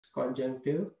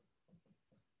conjunctive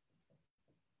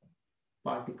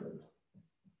particle.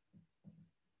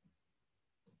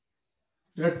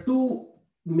 There are two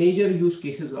major use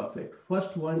cases of it.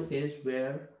 First one is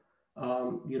where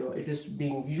it is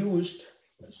being used.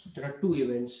 So there are two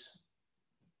events,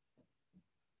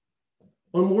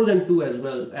 or more than two as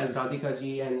well, as Radhika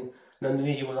ji and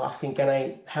Nandini ji was asking, can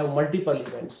I have multiple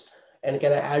events and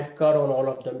can I add kar on all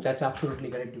of them? That's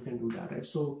absolutely correct. You can do that, right?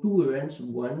 So two events,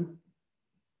 one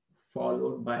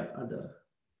followed by other.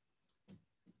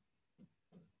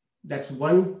 That's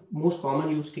one most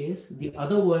common use case. The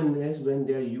other one is when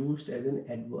they're used as an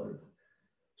adverb.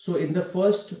 So in the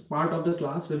first part of the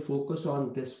class, we'll focus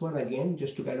on this one again,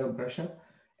 just to kind of brush up,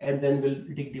 and then we'll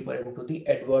dig deeper into the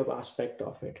adverb aspect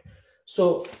of it.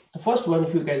 So the first one,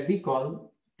 if you guys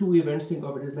recall, two events, think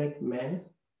of it as like man.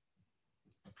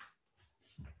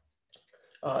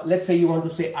 Let's say you want to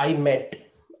say I met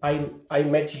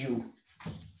you.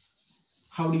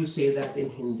 How do you say that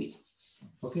in Hindi?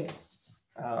 Okay.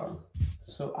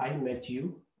 So I met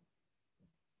you.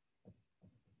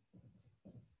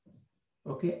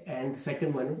 Okay, and the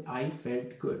second one is I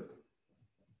felt good.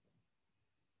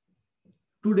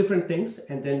 Two different things,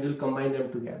 and then we'll combine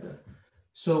them together.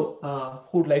 So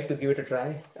who'd like to give it a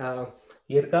try?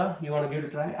 Yirka, you want to give it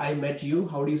a try? I met you.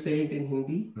 How do you say it in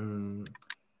Hindi?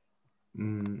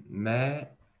 मैं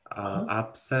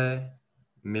आपसे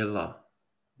मिला.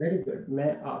 Very good.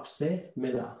 मैं आपसे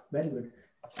मिला. Very good.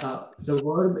 The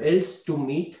verb is to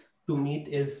meet. To meet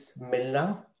is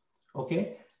milna.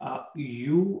 Okay.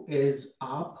 You is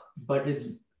aap, but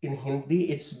is in Hindi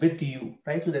it's with you,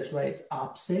 right? So that's why it's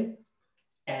aapse.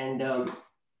 And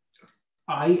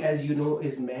I, as you know,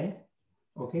 is main.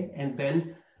 Okay. And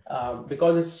then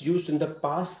because it's used in the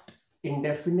past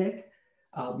indefinite,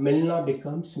 milna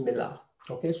becomes mila.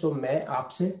 Okay. So main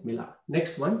aapse mila.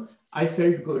 Next one, I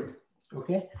felt good.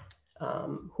 Okay.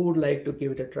 Who would like to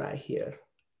give it a try here?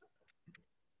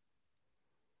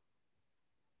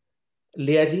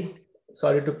 Leah ji,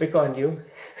 sorry to pick on you.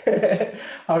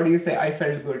 How do you say I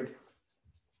felt good?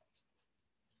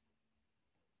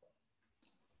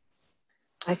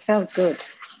 I felt good.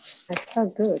 I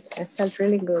felt good. I felt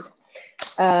really good.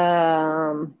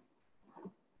 I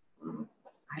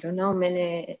don't know,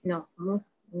 me.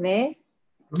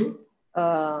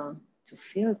 To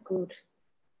feel good.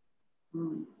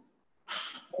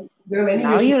 There are many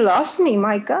now you lost me.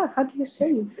 My God, how do you say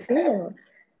you feel?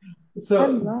 So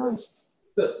I'm lost.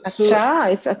 So,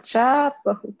 acha, it's acha,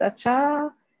 bahut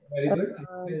acha. Very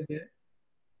good.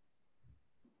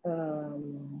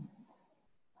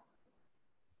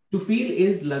 To feel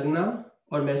is lagna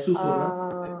or महसूस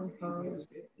होना.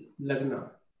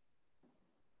 Lagna.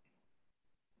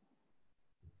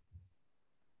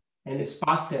 And it's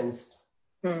past tense.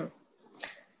 To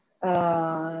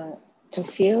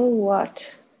feel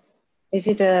what? Is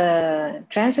it a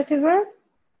transitive verb?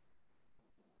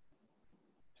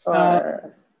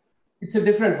 Or it's a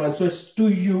different one. So it's to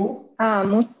you.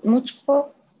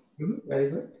 Mujhko. Very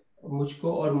good. Mujhko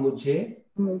or mujhe.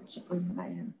 Mujhe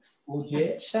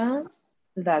अच्छा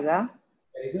लगा.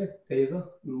 Very good. There you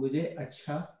go. Mujhe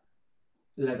अच्छा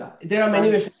लगा. There are many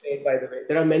ways to say it, by the way.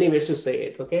 There are many ways to say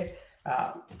it. Okay.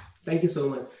 Thank you so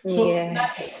much. So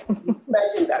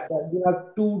imagine that you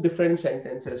have two different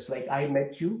sentences. Like I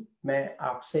met you. मैं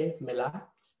आपसे मिला.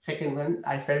 Second one,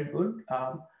 I felt good.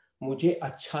 मुझे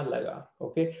अच्छा लगा.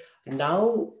 Okay.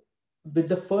 Now, with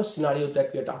the first scenario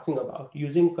that we are talking about,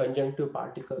 using conjunctive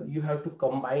particle, you have to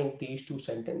combine these two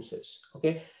sentences.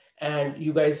 Okay. And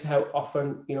you guys have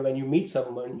often, when you meet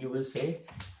someone, you will say,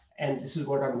 and this is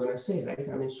what I'm going to say, right?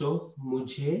 I mean, so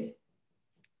mujhe,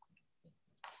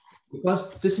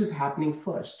 because this is happening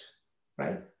first,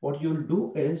 right? What you'll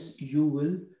do is you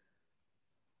will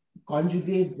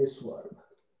conjugate this verb,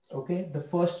 okay? The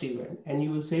first event, and you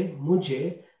will say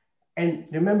mujhe, and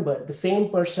remember, the same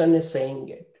person is saying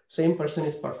it. Same person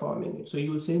is performing it. So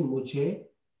you will say mujhe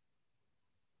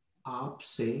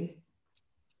aapse,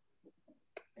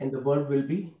 and the verb will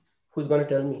be, who's going to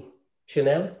tell me?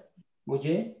 Chanel,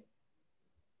 mujhe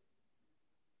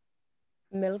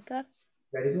milkar.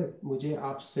 Very good. मुझे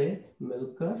आपसे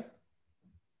मिलकर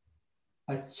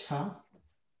अच्छा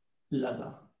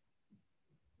लगा.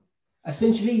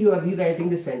 Essentially, you are rewriting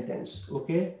the sentence.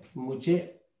 Okay,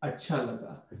 मुझे अच्छा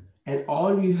लगा, and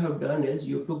all you have done is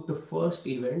you took the first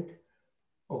event,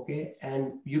 okay,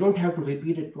 and you don't have to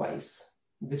repeat it twice.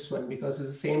 This one, because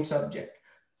it's the same subject,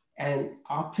 and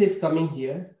आपसे is coming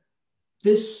here.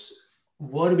 This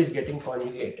verb is getting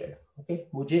conjugated. Okay,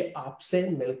 मुझे आपसे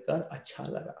मिलकर अच्छा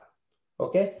लगा.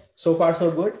 Okay, so far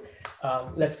so good.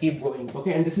 Let's keep going.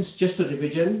 Okay, and this is just a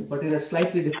revision, but in a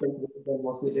slightly different way than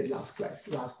what we did last class.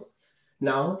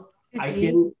 Now I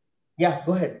can, yeah,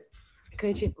 go ahead.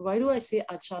 Why do I say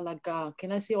acha laga?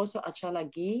 Can I say also acha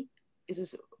lagi?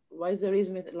 Why is the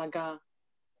reason with laga?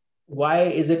 Why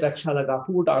is it acha laga?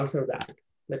 Who would answer that?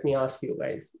 Let me ask you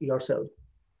guys yourself.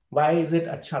 Why is it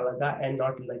acha laga and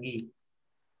not lagi?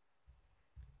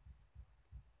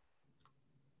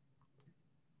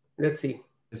 Let's see.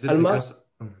 Is it Alma? because?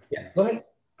 Yeah, go ahead.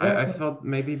 I thought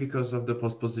maybe because of the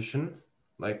postposition,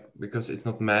 like because it's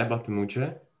not मैं but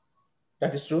मुझे.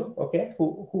 That is true. Okay.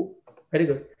 Who? Very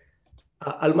good.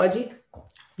 Almaji,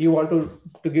 you want to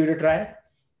give it a try?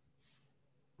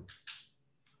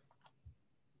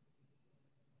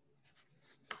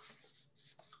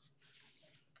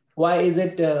 Why is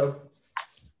it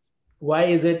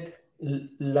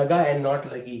laga and not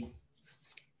lagi?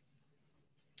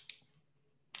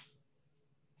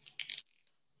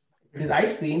 It is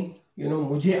ice cream. You know,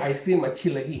 मुझे ice cream अच्छी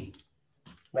लगी,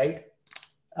 right?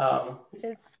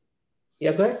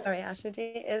 Yeah, go ahead. Sorry, Ashu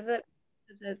Ji, is it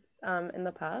in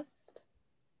the past?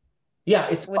 Yeah,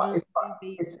 it's Would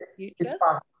it's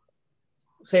past.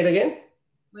 Say it again.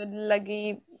 Would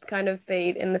lagi kind of be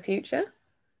in the future?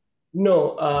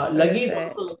 No, lagi.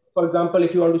 For example,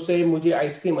 if you want to say मुझे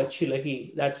ice cream अच्छी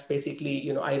लगी, that's basically,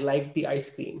 you know, I like the ice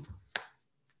cream.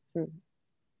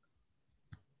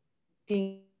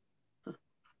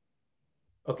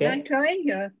 Okay. Can I try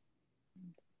here?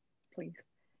 Please.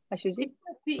 Ashu Ji?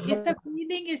 Is the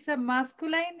feeling is a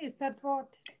masculine? Is that what?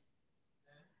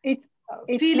 It's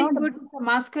feeling good is a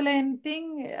masculine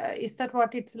thing. Is that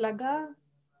what it's laga?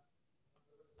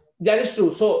 That is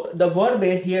true. So the verb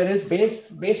here is base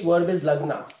verb is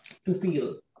lagna, to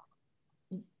feel.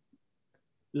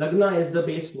 Lagna is the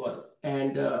base verb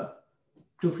and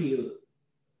to feel.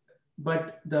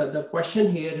 But the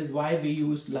question here is why we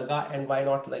use laga and why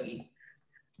not lagi?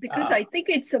 Because I think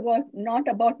it's not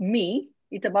about me.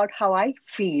 It's about how I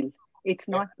feel. It's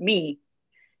not me.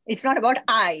 It's not about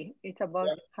I. It's about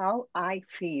how I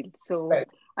feel. So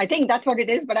I think that's what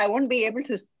it is, but I won't be able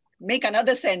to make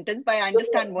another sentence, but I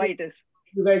understand why it is.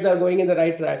 You guys are going in the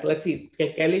right track. Let's see.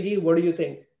 Kelly ji, what do you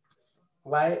think?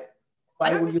 Why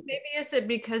would you? Maybe is it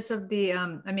because of the,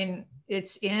 I mean,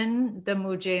 it's in the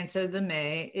mujhe instead of the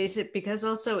may. Is it because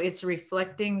also it's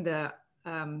reflecting the,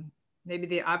 maybe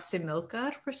the apse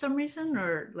milkar for some reason,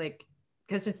 or like,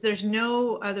 because there's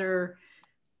no other,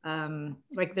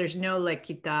 like there's no like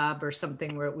kitab or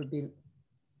something where it would be,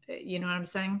 you know what I'm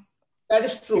saying? That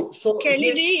is true. So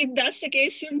Kelly ji, if that's the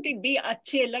case, shouldn't it be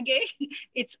achhe lage?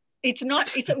 It's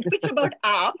not. If it's about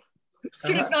aap,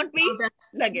 should it not be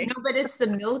lage? No, but it's the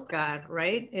milkar,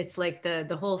 right? It's like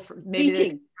the whole maybe the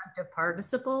conjunctive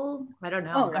participle. I don't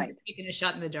know. Oh, right. I'm taking a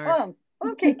shot in the dark. Oh,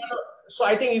 okay. So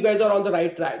I think you guys are on the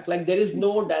right track. Like there is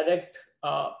no direct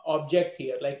object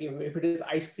here. Like if it is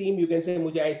ice cream, you can say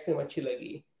mujhe ice cream achhi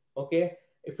lagi. Okay.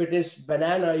 If it is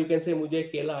banana, you can say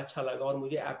mujhe kela acha laga or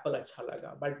mujhe apple acha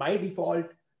laga. But by default,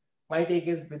 my take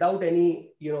is without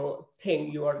any, you know,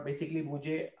 thing, you are basically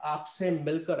mujhe aapse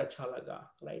milkar acha laga,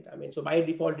 right? I mean, so by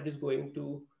default, it is going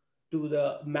to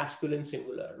the masculine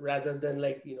singular rather than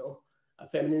like, you know, a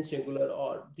feminine singular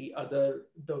or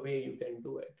the way you can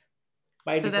do it.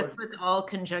 By So default, that's with all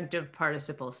conjunctive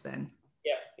participles then?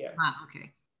 Yeah.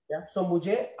 Okay. Yeah. So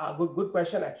mujhe, good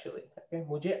question actually. Okay.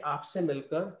 Mujhe aapse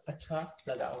milkar acha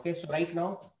laga. Okay. So right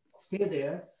now, stay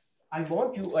there. I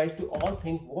want you guys to all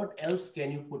think what else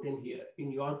can you put in here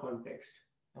in your context.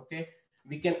 Okay.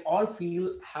 We can all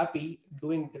feel happy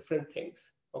doing different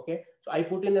things. Okay. So I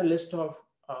put in a list of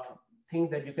things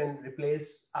that you can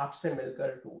replace aapse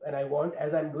milkar to. And I want,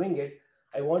 as I'm doing it,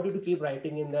 I want you to keep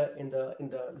writing in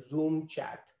the Zoom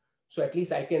chat. So at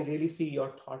least I can really see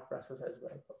your thought process as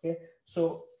well. Okay.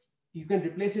 So you can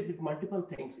replace it with multiple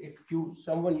things. If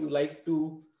someone you like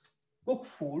to cook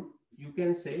food, you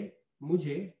can say,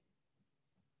 mujhe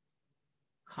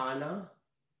खाना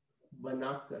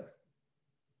बनाकर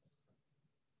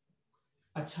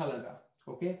अच्छा लगा.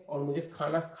 Okay. और मुझे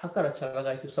खाना खाकर अच्छा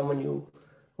लगा. If you're someone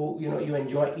who you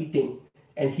enjoy eating.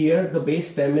 And here the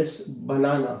base stem is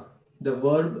banana. The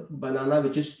verb banana,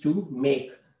 which is to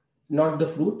make. Not the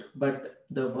fruit, but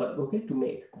the verb, okay, to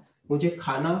make. मुझे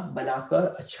खाना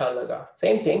बनाकर अच्छा लगा.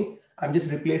 Same thing. I'm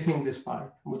just replacing this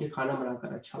part. मुझे खाना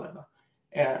बनाकर अच्छा लगा.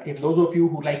 If those of you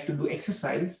who like to do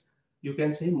exercise, you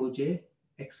can say मुझे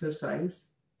exercise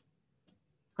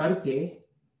करके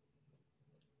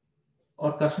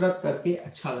और कसरत करके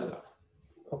अच्छा लगा.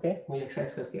 Okay, मुझे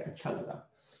exercise करके अच्छा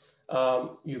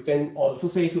लगा. You can also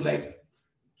say if you like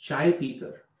chai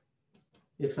पीकर.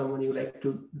 If someone you like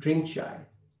to drink chai.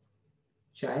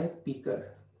 chai pikar.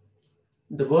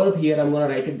 The verb here, I'm going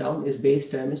to write it down, is base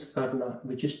term is karna,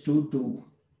 which is to do.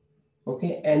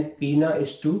 Okay, and pina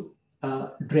is to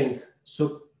drink.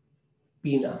 So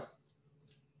pina.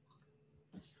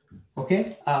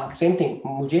 Okay, same thing.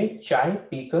 मुझे चाय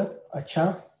पीकर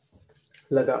अच्छा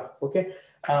लगा. Okay,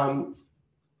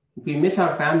 we miss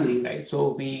our family, right?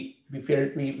 So we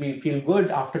feel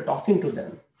good after talking to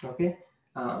them. Okay,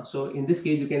 so in this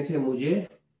case you can say मुझे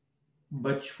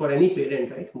for any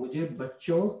parent, right? मुझे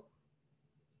बच्चों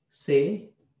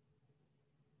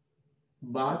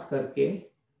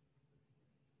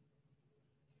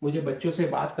से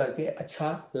बात करके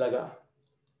अच्छा लगा,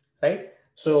 right?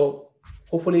 So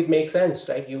hopefully it makes sense,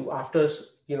 right? You after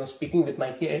speaking with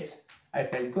my kids, I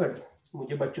felt good.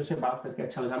 मुझे बच्चों से बात करके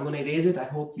अच्छा लगा. I'm going to erase it. I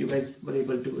hope you guys were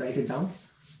able to write it down,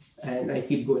 and I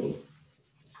keep going.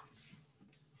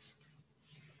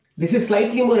 This is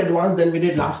slightly more advanced than we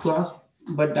did last class,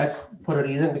 but that's for a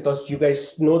reason, because you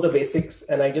guys know the basics,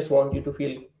 and I just want you to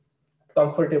feel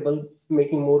comfortable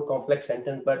making more complex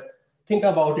sentence. But think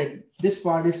about it. This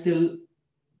part is still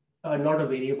not a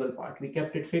variable part. We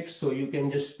kept it fixed, so you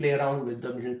can just play around with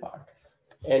the middle part,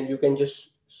 and you can just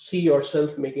see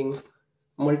yourself making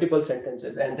multiple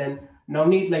sentences. And then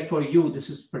Navneet, like for you, this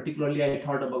is particularly, I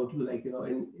thought about you, like,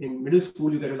 in middle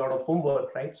school, you get a lot of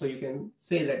homework, right? So you can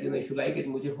say that, if you like it,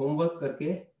 मुझे homework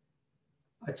करके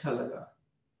अच्छा लगा,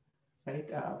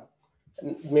 right?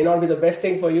 May not be the best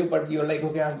thing for you, but you're like,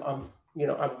 okay, I'm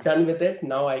done with it.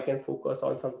 Now I can focus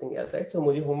on something else, right? So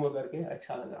मुझे homework करके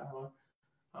अच्छा लगा.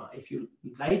 If you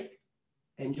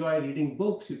enjoy reading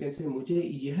books, you can say मुझे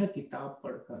यह किताब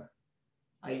पढ़कर,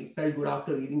 I felt good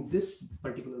after reading this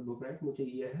particular book, right? मुझे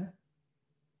यह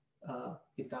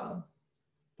किताब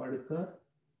पढ़कर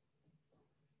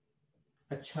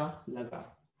अच्छा लगा.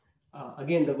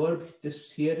 Again, the verb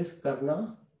this here is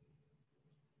karna,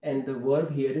 and the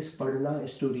verb here is पढ़ना,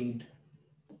 is to read.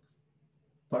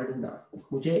 पढ़ना.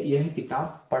 मुझे यह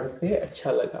किताब पढ़ के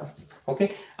अच्छा लगा.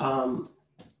 Okay.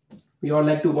 We all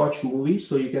like to watch movies,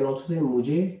 so you can also say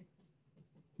मुझे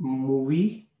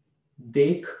movie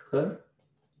देख कर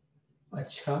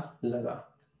अच्छा लगा.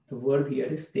 The verb here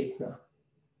is देखना.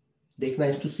 देखना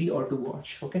is to see or to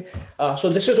watch. Okay. So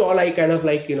this is all I kind of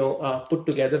put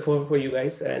together for you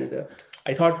guys, and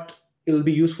I thought it'll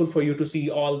be useful for you to see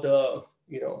all the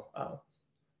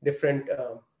different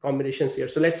combinations here.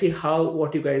 So let's see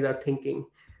what you guys are thinking,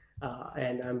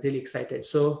 and I'm really excited.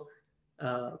 So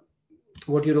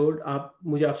what you wrote,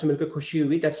 मुझे आपसे मिलकर खुशी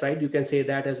हुई. That's right. You can say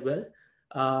that as well.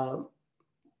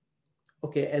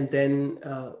 Okay, and then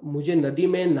मुझे नदी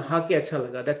में नहा के अच्छा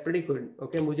लगा. That's pretty good.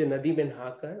 Okay, मुझे नदी में नहा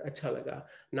कर अच्छा लगा.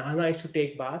 नहाना is to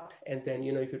take bath, and then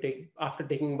if you after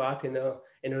taking bath in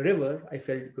a river, I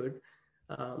felt good.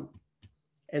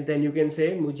 And then you can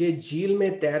say मुझे झील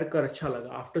में तैर कर अच्छा लगा.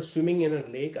 After swimming in a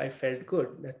lake, I felt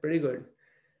good. That's pretty good.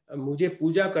 मुझे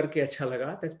पूजा करके अच्छा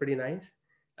लगा. That's pretty nice.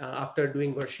 After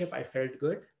doing worship, I felt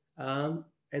good.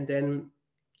 And then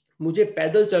मुझे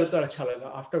पैदल चलकर अच्छा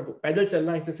लगा. After पैदल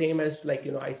चलना is the same as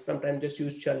I sometimes just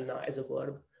use चलना as a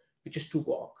verb, which is to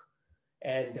walk.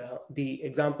 And the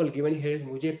example given here is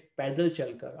मुझे पैदल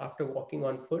चलकर. After walking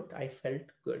on foot, I felt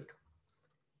good.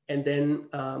 And then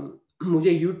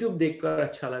मुझे YouTube देखकर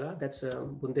अच्छा लगा. That's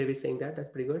Bundevi saying that. That's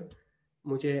pretty good.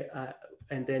 मुझे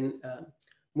and then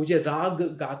मुझे राग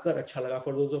गाकर अच्छा लगा.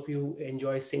 For those of you who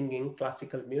enjoy singing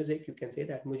classical music, you can say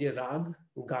that मुझे राग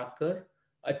गाकर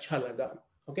अच्छा लगा.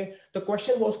 Okay. The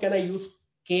question was, can I use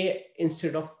K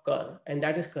instead of kar? And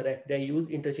that is correct. They're used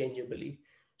interchangeably.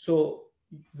 So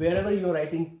wherever you're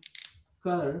writing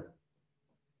kar,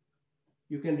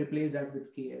 you can replace that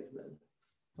with K as well.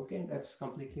 Okay, that's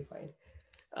completely fine.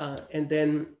 And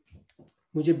then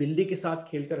मुझे बिल्ली के साथ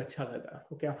खेलकर अच्छा लगा.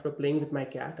 Okay, after playing with my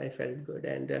cat, I felt good.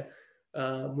 And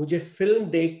मुझे film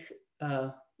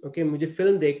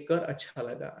देखकर अच्छा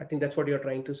लगा. I think that's what you're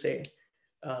trying to say,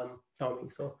 Tommy.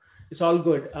 So it's all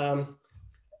good.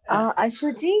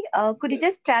 Ashu Ji, could you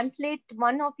just translate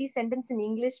one of these sentences in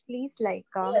English, please? Yeah.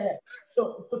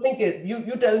 So think it.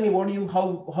 You tell me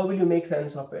how will you make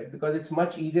sense of it? Because it's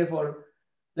much easier for,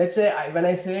 let's say when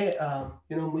I say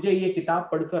मुझे ये किताब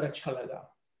पढ़कर अच्छा लगा.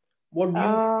 What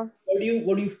do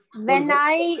you? When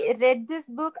I read this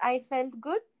book, I felt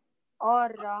good.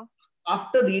 Or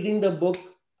after reading the book,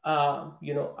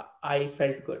 I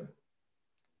felt good.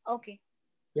 Okay.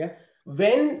 Yeah.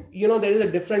 When there is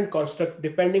a different construct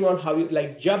depending on how you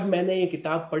like. जब मैंने ये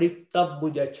किताब पढ़ी तब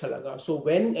मुझे अच्छा लगा. So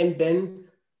when and then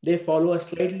they follow a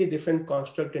slightly different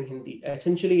construct in Hindi.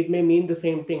 Essentially, it may mean the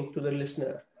same thing to the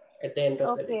listener at the end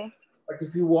of the day. But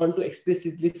if you want to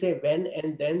explicitly say when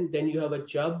and then you have a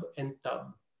jab and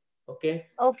tab. Okay.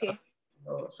 Okay.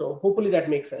 So hopefully that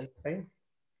makes sense, right?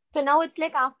 So now it's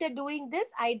like after doing this,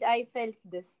 I felt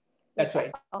this. That's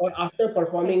right. Okay. Or after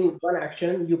performing one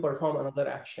action, you perform another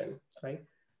action, right?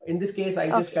 In this case, I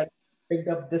just kind of picked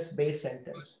up this base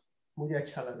sentence. Mujhe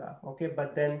acha laga. Okay,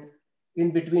 but then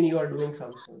in between you are doing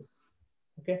something.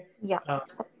 Okay. Yeah.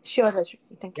 Sure, Ashu.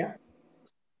 Thank you.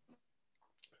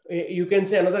 Yeah. You can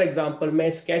say another example.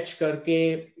 मैं sketch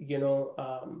करके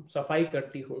सफाई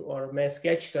करती हूँ और मैं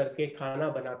sketch करके खाना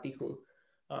बनाती हूँ.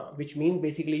 Which means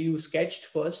basically you sketched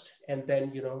first and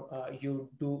then you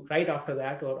do right after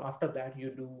that, or after that you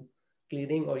do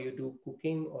cleaning or you do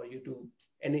cooking or you do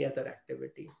any other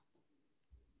activity.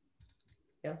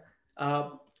 Yeah.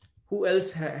 Who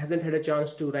else hasn't had a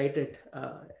chance to write it?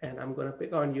 And I'm going to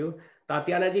pick on you.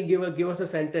 Tatiana ji, give us a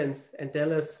sentence and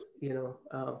tell us,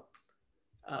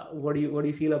 what do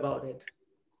you feel about it?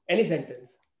 Any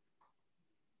sentence.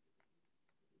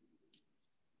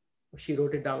 She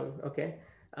wrote it down. Okay.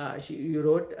 You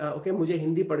wrote, okay, मुझे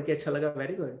हिंदी पढ़ के अच्छा लगा.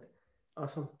 Very good.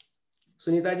 Awesome.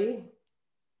 Sunita ji?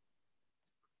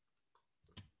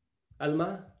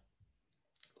 Alma?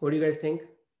 What do you guys think?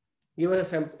 Give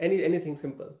us anything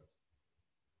simple.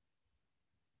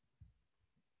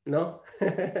 No?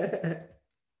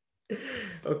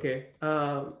 Okay.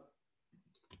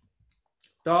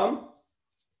 Tom?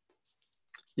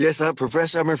 Yes,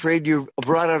 Professor, I'm afraid you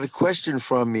brought out a question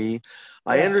from me.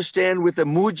 I understand with the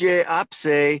mujhe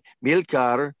apse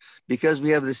milkar, because we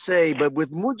have the say, but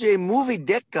with mujhe movie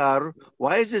dekar,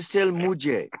 why is it still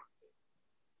mujhe?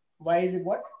 Why is it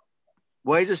what?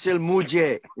 Why is it still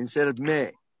mujhe instead of me?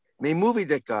 Me movie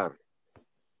dekar.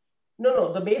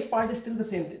 No, the base part is still the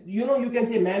same. You can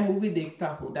say मैं movie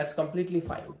देखता हूँ. That's completely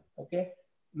fine. Okay.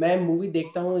 मैं movie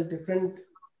देखता हूँ is different.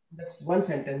 That's one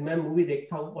sentence. मैं movie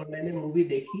देखता हूँ और मैंने movie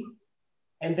देखी,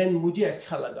 and then मुझे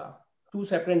अच्छा लगा. Two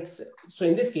separate. So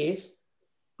in this case,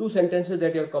 two sentences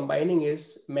that you're combining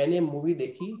is मैंने movie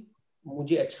देखी,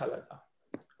 मुझे अच्छा लगा.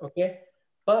 Okay.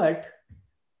 But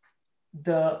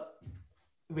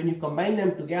when you combine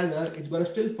them together, it's going to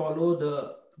still follow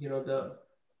the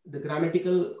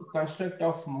grammatical construct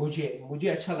of मुझे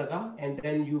अच्छा लगा, and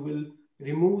then you will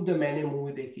remove the मैंने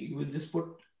movie देखी. You will just put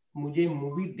मुझे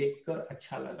movie देखकर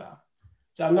अच्छा लगा.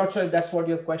 So I'm not sure if that's what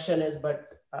your question is,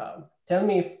 but tell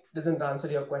me if it doesn't answer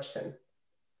your question.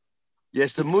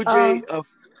 Yes, the mujhe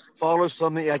follows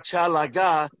from the acha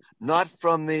laga, not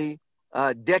from the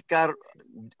dekar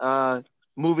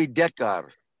movie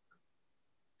dekar.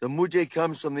 The mujhe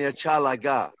comes from the acha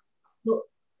laga. So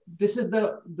this is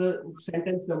the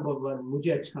sentence number one.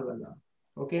 मुझे अच्छा लगा.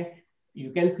 Okay,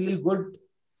 you can feel good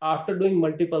after doing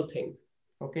multiple things.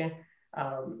 Okay.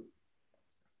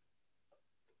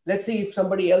 Let's see if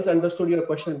somebody else understood your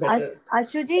question better.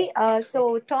 Ashu Ji,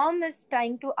 so Tom is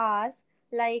trying to ask,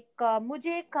 like,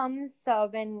 mujhe comes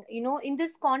when, in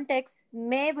this context,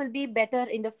 may will be better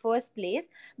in the first place,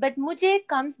 but mujhe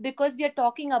comes because we are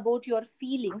talking about your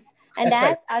feelings. And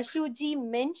That's as right. Ashu Ji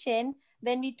mentioned,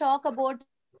 when we talk about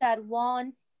our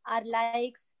wants, our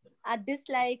likes, our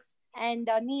dislikes, and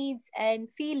our needs and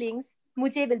feelings,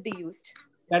 mujhe will be used.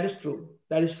 That is true.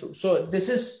 So this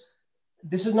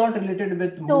is not related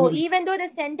with so movie. Even though the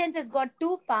sentence has got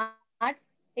two parts,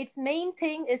 its main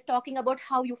thing is talking about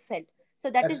how you felt. So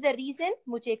that is the reason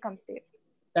mujhe comes there.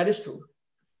 That is true.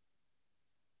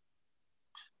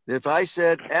 If I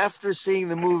said after seeing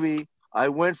the movie, I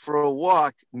went for a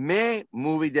walk, me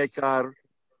movie dekar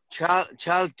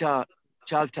chalta.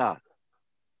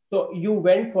 So you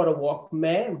went for a walk.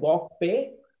 मैं walk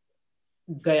पे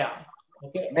गया.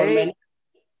 Okay.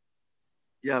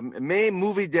 मैं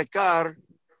movie dekar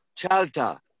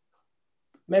chalta.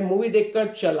 मैं movie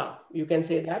देखकर चला. You can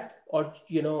say that, or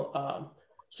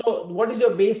so what is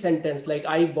your base sentence? Like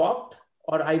I walked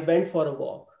or I went for a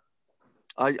walk?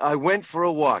 I went for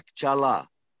a walk. Chala.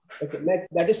 Okay,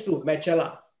 that is true. मैं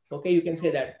चला. Okay, you can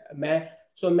say that.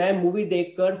 मैं movie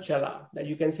देखकर चला. That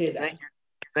you can say that.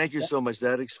 Thank you so much.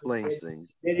 That explains things.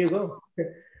 There you go.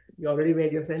 You already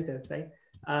made your sentence, right?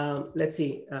 Let's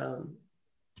see.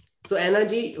 So Anna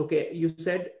ji, okay, you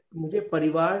said मुझे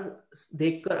परिवार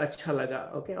देखकर अच्छा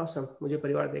लगा. Okay, awesome. मुझे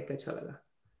परिवार देखकर अच्छा लगा.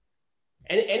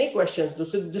 Any questions?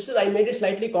 This is I made it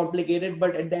slightly complicated,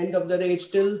 but at the end of the day, it's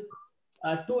still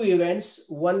two events.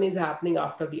 One is happening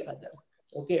after the other.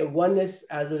 Okay, one is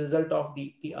as a result of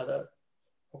the other.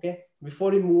 Okay,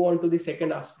 before we move on to the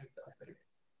second aspect of it.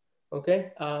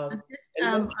 Okay.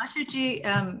 Ashu Ji,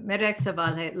 मेरा एक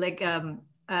सवाल है. Like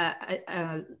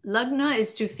lagna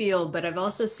is to feel, but I've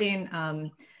also seen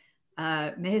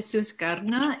महसूस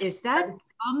करना. Is that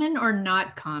common or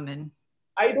not common?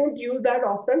 I don't use that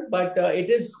often, but it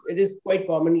is quite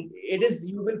common.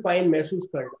 You will find महसूस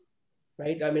करना.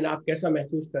 right? I mean, आप कैसा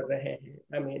महसूस कर रहे हैं?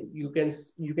 I mean, you can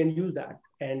use that,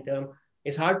 and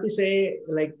it's hard to say,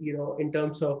 like, you know, in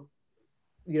terms of,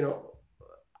 you know,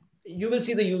 you will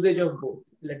see the usage of both.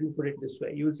 Let me put it this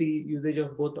way: you will see usage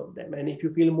of both of them, and if you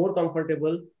feel more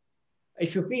comfortable,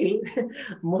 if you feel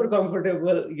more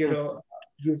comfortable, you know,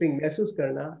 using महसूस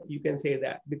करना, you can say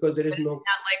that, because there is But no. It's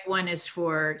not like one is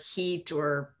for heat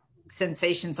or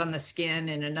sensations on the skin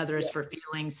and another is for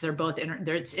feelings. They're both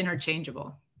it's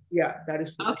interchangeable. Yeah, that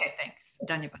is true. Okay, thanks.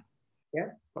 Dhanyavad.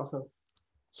 Yeah, awesome.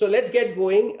 So let's get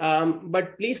going.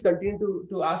 But please continue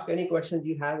to ask any questions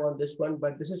you have on this one.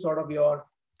 But this is sort of your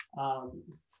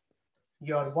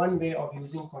one way of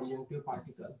using conjunctive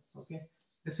particle. Okay.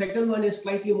 The second one is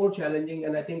slightly more challenging,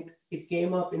 and I think it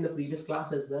came up in the previous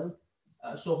class as well.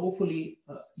 So hopefully,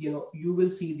 you know, you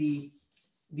will see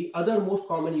the other most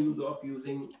common use of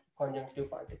using conjunctive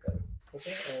particle.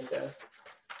 Okay, and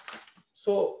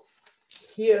so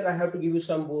here I have to give you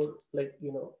some more, like,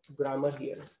 you know, grammar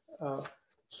here.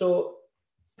 So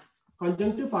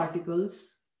conjunctive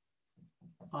particles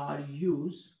are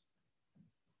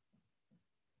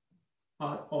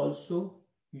also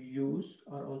used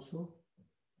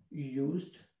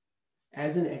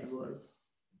as an adverb,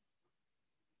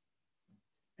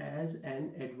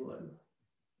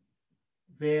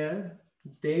 where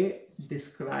they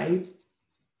describe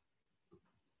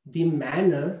the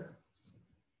manner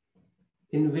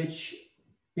in which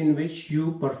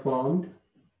you performed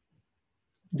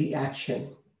the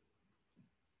action.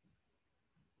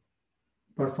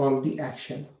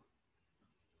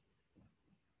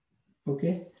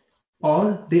 Okay,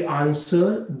 or they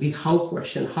answer the how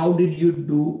question. How did you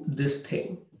do this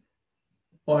thing?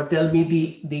 Or tell me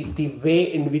the way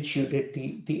in which you did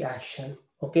the action.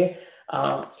 Okay,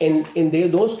 in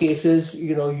those cases,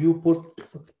 you know, you put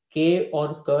K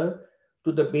or Kar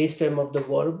to the base stem of the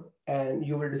verb, and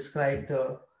you will describe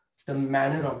the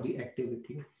manner of the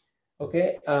activity.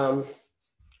 Okay,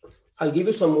 I'll give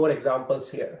you some more examples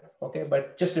here. Okay,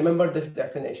 but just remember this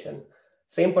definition.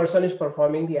 Same person is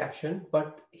performing the action,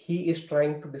 but he is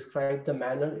trying to describe the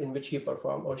manner in which he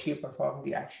performed or she performed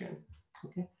the action.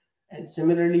 Okay, and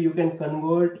similarly, you can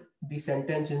convert the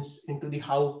sentence into the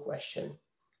how question.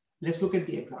 Let's look at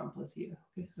the examples here.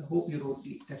 Okay, I hope you wrote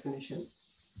the definition.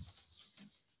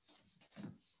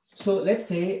 So let's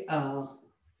say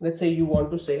you want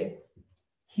to say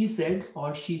he said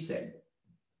or she said.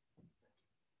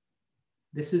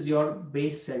 This is your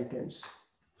base sentence.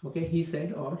 Okay, he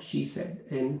said or she said,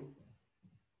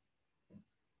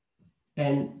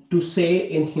 and to say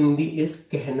in Hindi is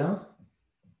कहना.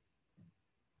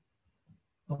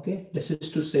 Okay, this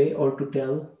is to say or to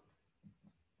tell.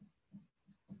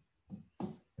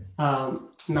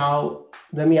 Now,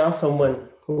 let me ask someone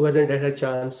who hasn't had a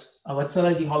chance.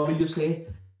 Vatsala ji, how will you say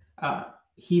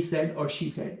he said or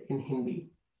she said in Hindi?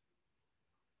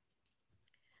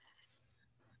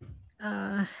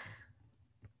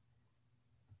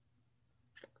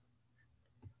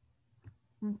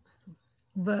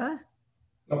 Vah.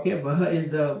 Okay, vah is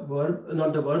the verb,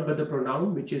 not the verb, but the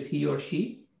pronoun, which is he or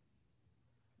she.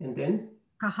 And then?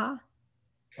 Kaha.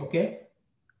 Okay.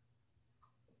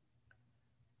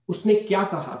 Usne kya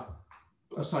kaha?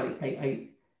 Oh, sorry,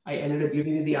 I ended up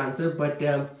giving you the answer, but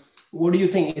what do you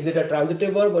think? Is it a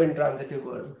transitive verb or intransitive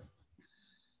verb?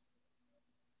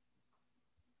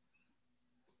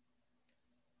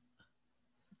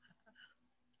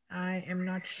 I am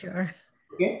not sure.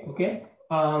 Okay.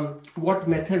 What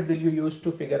method will you use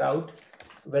to figure out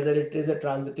whether it is a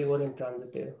transitive or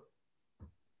intransitive?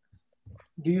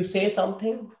 Do you say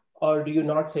something or do you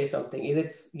not say something? Is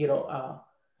it, you know,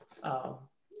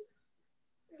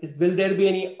 will there be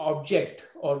any object,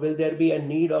 or will there be a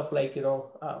need of, like,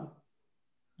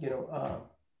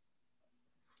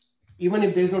 even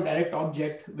if there's no direct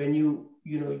object, when you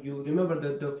remember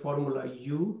the formula,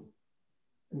 you,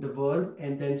 the verb,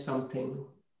 and then something.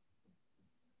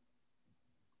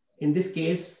 In this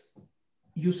case,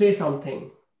 you say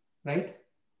something, right?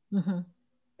 Mm-hmm.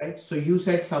 Right. So you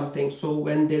said something. So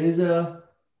when there is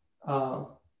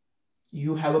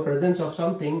you have a presence of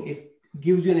something, it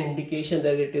gives you an indication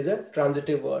that it is a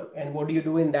transitive verb. And what do you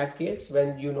do in that case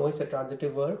when you know it's a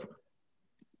transitive verb?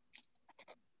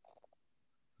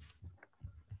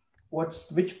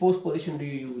 Which post position do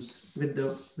you use with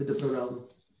the pronoun?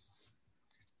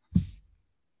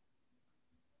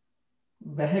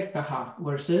 Veh kaha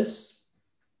versus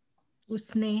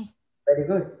Usne. Very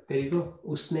good. There you go.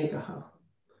 Usne kaha.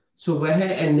 So veh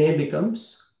and ne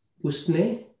becomes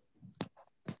usne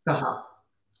kaha.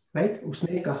 Right?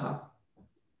 Usne kaha.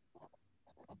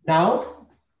 Now,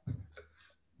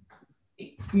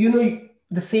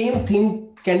 the same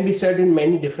thing can be said in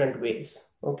many different ways.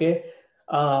 Okay.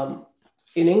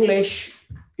 In English,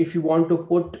 if you want to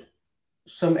put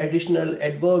some additional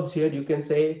adverbs here, you can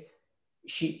say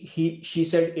she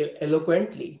said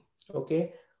eloquently.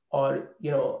 Okay. Or,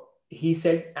 you know, he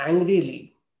said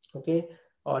angrily. Okay.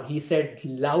 Or he said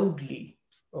loudly.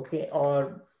 Okay.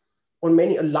 Or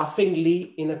many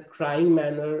laughingly, in a crying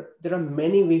manner. There are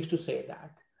many ways to say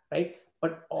that, right?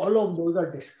 But all of those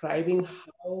are describing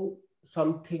how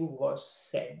something was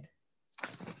said.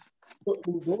 So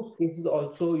in those cases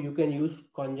also, you can use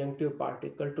conjunctive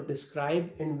particle to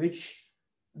describe in which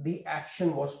the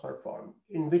action was performed,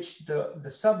 in which the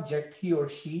subject, he or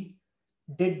she,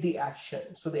 did the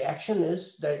action. So the action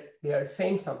is that they are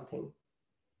saying something.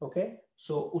 Okay.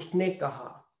 So usne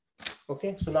kaha.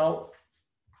 Okay. So now,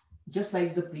 just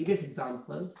like the previous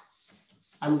example,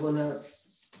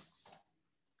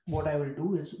 what I will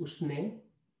do is usne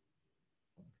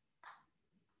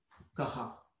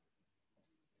kaha.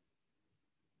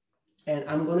 And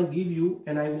I'm going to give you,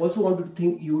 and I also want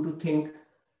to think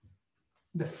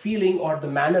the feeling or the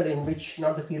manner in which,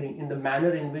 not the feeling, in the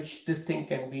manner in which this thing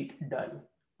can be done.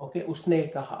 Okay,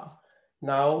 usne kaha.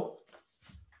 Now,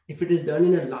 if it is done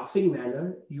in a laughing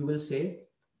manner, you will say,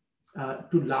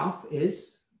 to laugh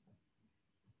is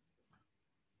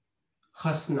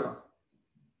hasna.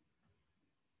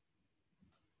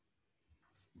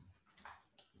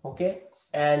 Okay,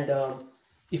 and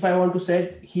if I want to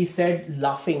say, he said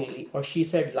laughingly or she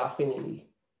said laughingly,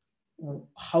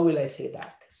 how will I say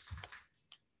that?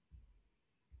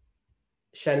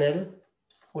 Chanel,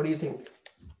 what do you think?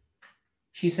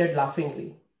 She said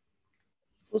laughingly.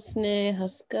 Usne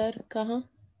haskar kaha.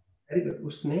 Very good.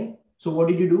 Usne. So what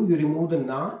did you do? You remove the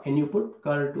na and you put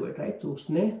kar to it, right? So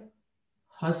usne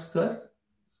haskar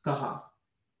kaha.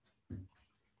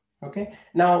 Okay.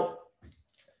 Now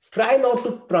try not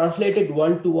to translate it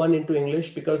one to one into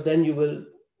English, because then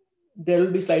there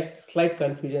will be slight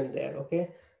confusion there.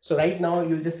 Okay. So right now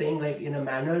you're just saying, like, in a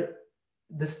manner,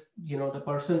 this, you know, the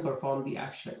person performed the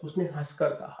action. Usne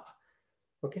haskar kaha.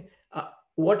 Okay.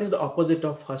 What is the opposite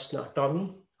of hasna?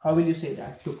 Tommy, how will you say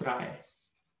that? To cry.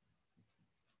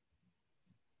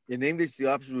 In English, the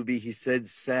opposite would be he said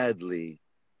sadly.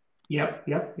 Yep.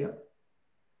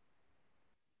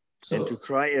 So, and to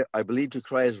cry, I believe to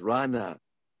cry is rana.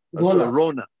 Rona. So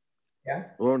rona. Yeah.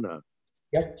 Rona.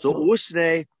 Yep. So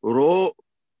usne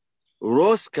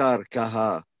roskar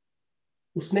kaha.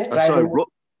 Usne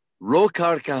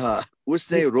rokar kaha.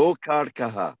 Usne rokar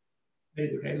kaha. Very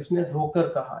good, right? Usne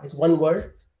rokar kaha. It's one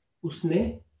word.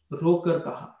 Usne rokar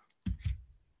kaha.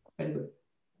 Very good.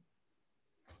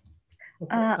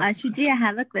 Okay. Ashu Ji, I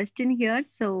have a question here.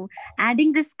 So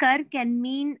adding this kar can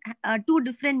mean two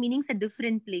different meanings at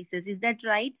different places. Is that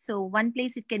right? So one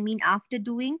place it can mean after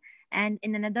doing, and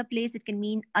in another place it can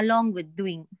mean along with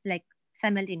doing, like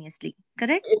simultaneously.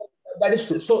 Correct? That is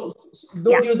true. So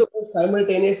don't use the word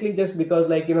simultaneously, just because,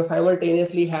 like, you know,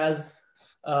 simultaneously has,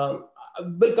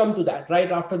 we'll come to that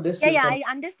right after this. Yeah, I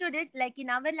understood it. Like in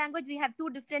our language, we have two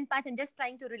different parts, and just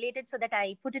trying to relate it so that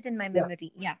I put it in my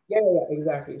memory. Yeah,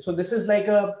 exactly. So this is like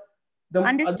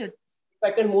understood.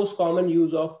 Second most common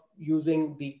use of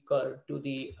using the kar to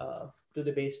the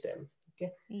base stem.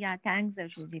 Okay. Yeah, thanks,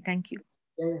 Ashu Ji. Thank you.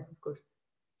 Yeah, of course.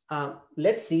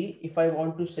 Let's see if I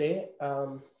want to say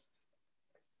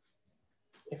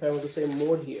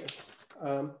more here.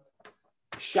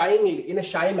 Shyly, in a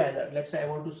shy manner. Let's say I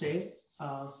want to say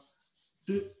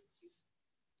to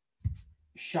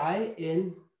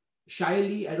shyly.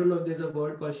 I don't know if there's a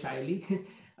word called shyly,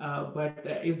 but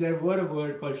if there were a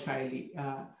word called shyly,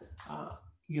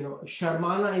 you know,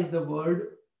 sharmana is the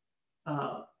word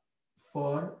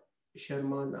for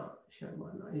sharmana.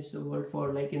 Sharmana is the word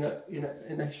for, like, in a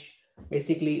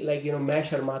basically, like, you know, main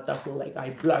sharmata hu, like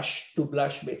I blush. To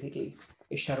blush basically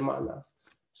is sharmana.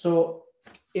 So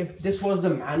if this was the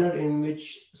manner in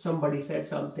which somebody said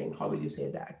something, how will you say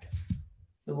that?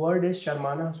 The word is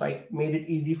sharmana. So I made it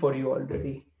easy for you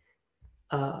already.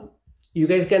 You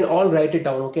guys can all write it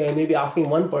down. Okay, I may be asking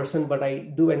one person, but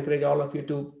I do encourage all of you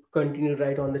to continue to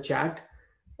write on the chat,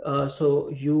 so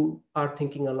you are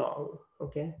thinking along.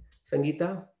 Okay,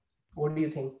 Sangeeta, what do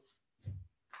you think?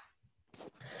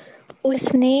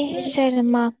 उसने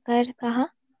शर्मा कर कहा.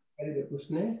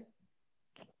 उसने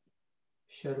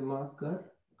शर्मा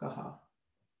कर कहा.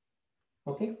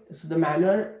 Okay, so the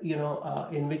manner, you know,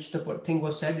 in which the thing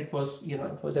was said, it was, you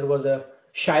know, there was a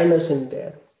shyness in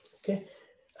there. Okay.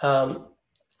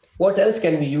 What else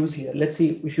can we use here? Let's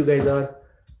see if you guys are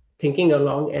thinking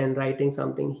along and writing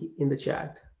something in the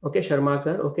chat. Okay,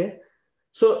 Sharmakar. Okay.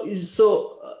 So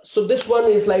this one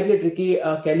is slightly tricky.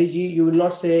 Kelly ji, you will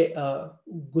not say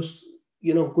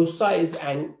gussa is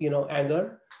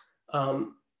anger.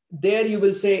 There you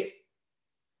will say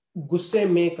gusse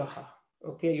mein kaha.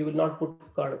 Okay, you will not put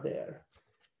kar there.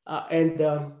 And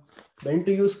when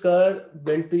to use kar,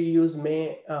 when to use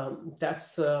may,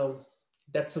 that's a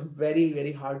very,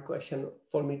 very hard question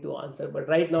for me to answer. But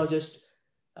right now, just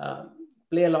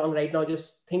play along. Right now,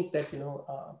 just think that,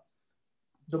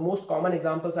 the most common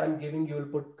examples I'm giving, you will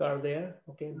put kar there.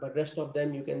 Okay, but rest of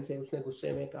them, you can say usne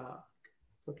gusse mein kaha.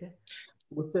 Okay.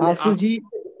 Ashu Ji,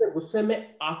 गुस्से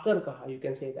में आकर कहा, you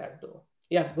can say that though.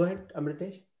 Yeah, go ahead,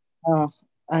 Amritesh.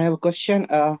 I have a question.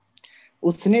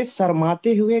 उसने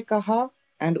शर्माते हुए कहा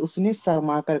and उसने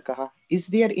शर्माकर कहा. Is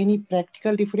there any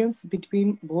practical difference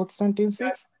between both sentences?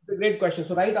 That's a great question.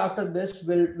 So right after this,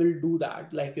 we'll do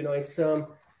that. Like, it's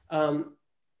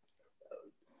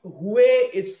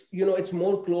hue, it's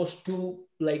more close to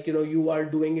like, you are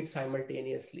doing it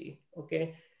simultaneously.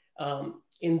 Okay.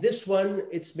 In this one,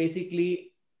 it's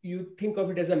basically, you think of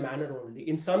it as a manner only.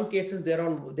 In some cases, there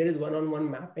is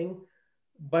one-on-one mapping,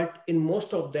 but in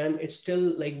most of them, it's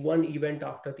still like one event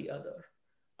after the other.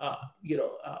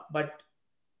 But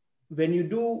when you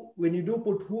do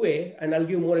put hue, and I'll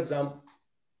give more example.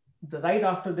 Right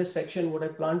after this section, what I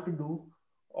plan to do,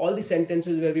 all the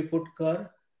sentences where we put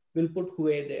kar, we'll put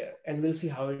hue there, and we'll see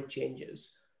how it changes.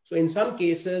 So in some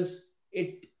cases,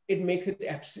 it makes it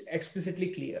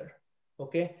explicitly clear.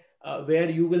 Okay. Where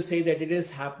you will say that it is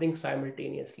happening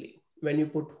simultaneously when you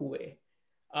put hue.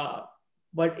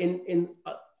 But in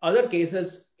other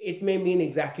cases, it may mean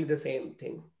exactly the same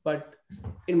thing. But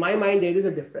in my mind, there is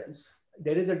a difference.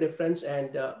 There is a difference,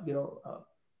 and on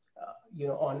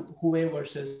hue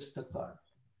versus the kar.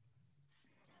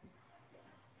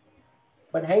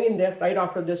 But hang in there. Right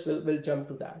after this, we'll jump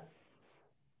to that.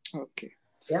 Okay.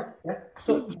 Yeah.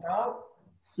 So now,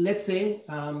 let's say.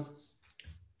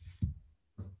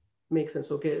 Makes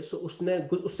sense. Okay, so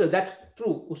that's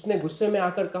true. उसने गुस्से में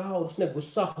आकर कहा और उसने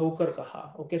गुस्सा होकर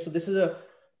कहा. Okay, so this is a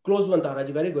close one,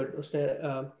 Taraji. Very good.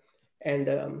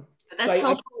 That's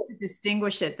helpful to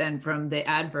distinguish it then from the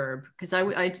adverb, because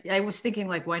I was thinking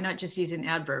like, why not just use an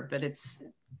adverb? But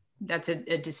that's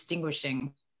a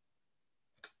distinguishing.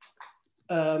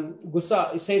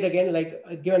 Gussa, say it again. Like,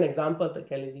 give an example,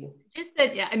 Kelly. Just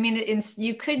that, I mean,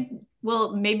 you could.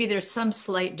 Well, maybe there's some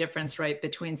slight difference, right,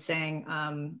 between saying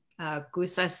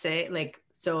gussa se, like,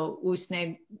 so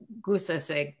usne gussa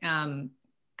se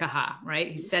kaha,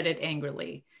 right? He said it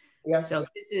angrily. Yeah. So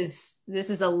this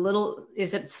is a little.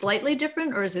 Is it slightly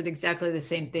different, or is it exactly the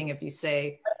same thing if you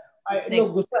say? No,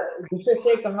 gussa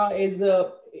se kaha is.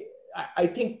 I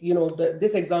think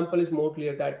this example is more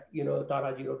clear that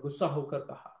Taraji wrote gussa hokar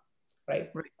kaha. Right.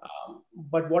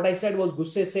 But what I said was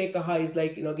gusse se kaha is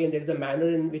like, again, there is a manner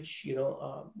in which,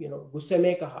 gusse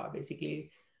mein kaha,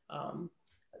 basically.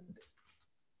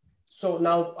 So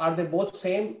now, are they both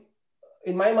same?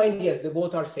 In my mind, yes, they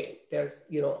both are same. There's,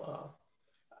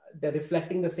 they're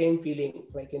reflecting the same feeling,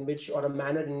 like in which, or a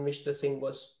manner in which the thing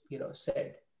was,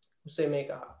 said. Gusse mein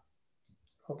kaha.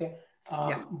 Okay.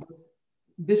 Yeah.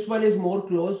 This one is more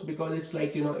close because it's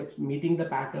like, it's meeting the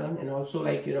pattern, and also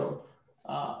like,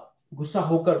 gussa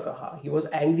hokar kaha. He was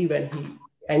angry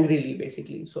angrily,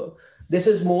 basically. So this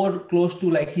is more close to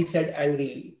like he said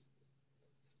angrily.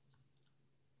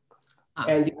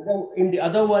 And in the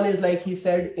other one is like he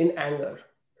said in anger.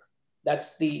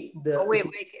 That's the. Oh, wait.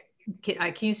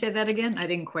 Can you say that again? I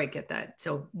didn't quite get that.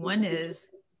 So one is.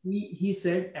 He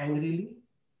said angrily,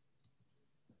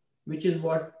 which is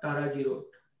what Taraji wrote.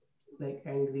 Like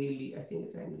angrily, I think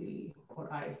it's angrily,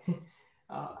 or I.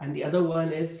 And the other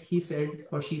one is he said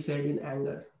or she said in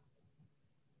anger.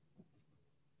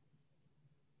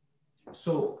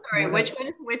 So sorry, which one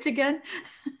is which again?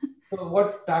 So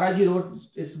what Taraji wrote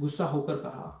is gussa hokar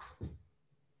kaha.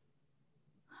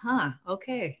 Huh,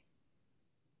 okay.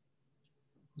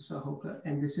 Gussa hokar,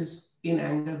 and this is in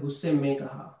anger, gusse mein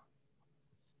kaha.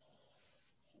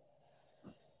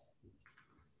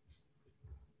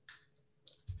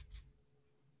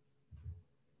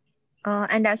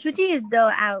 And Ashu Ji, is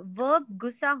the verb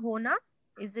gussa hona?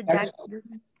 Is it that?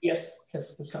 Yes,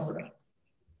 gussa hona.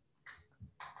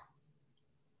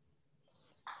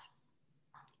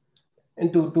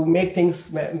 And to make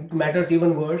things matters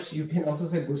even worse, you can also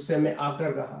say gusse mein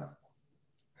aakar kaha.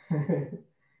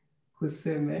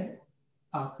 Gusse mein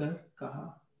aakar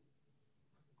kaha.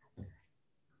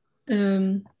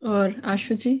 Or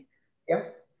Ashu Ji? Yeah.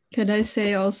 Could I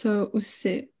say also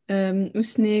usne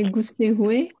gusse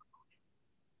hue?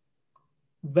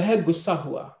 वह गुस्सा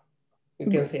हुआ.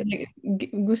 You can say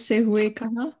गुस्से हुए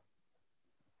कहा?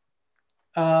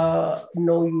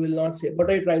 No, you will not say. What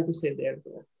are you trying to say there,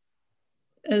 though?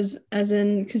 As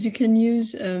in, because you can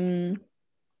use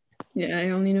Yeah, I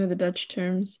only know the Dutch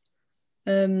terms.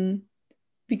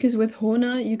 Because with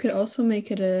hona, you could also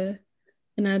make it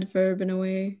an adverb in a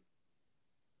way.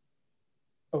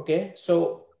 Okay,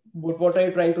 so what are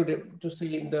you trying to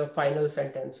say in the final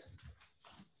sentence?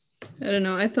 I don't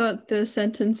know. I thought the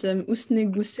sentence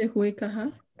usne gusse hue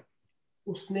kaha.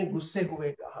 Usne gusse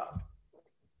hue kaha.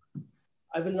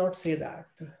 I will not say that.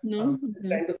 No.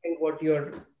 Trying to think what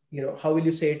you're, how will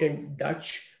you say it in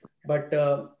Dutch? But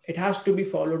it has to be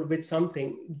followed with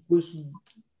something.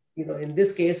 In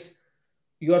this case,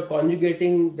 you are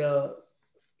conjugating the,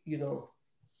 you're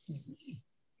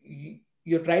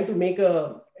trying to make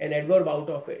an adverb out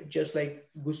of it, just like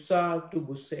gussa to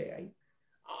gusse.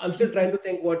 I'm still trying to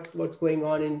think what's going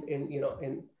on in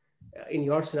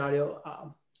your scenario.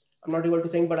 I'm not able to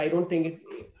think, but I don't think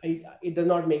it does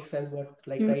not make sense. But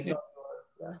like right now,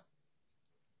 yeah.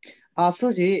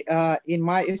 Ashu Ji, in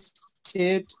my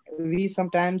state, we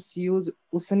sometimes use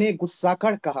usne gussa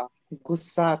kar kaha.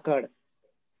 Gussa kar.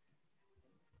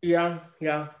 Yeah.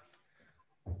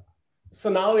 So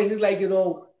now is it like,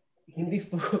 Hindi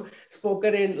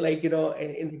spoken in like,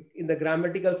 in the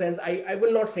grammatical sense? I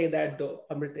will not say that though,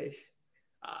 Amritesh.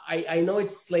 I know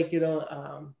it's like,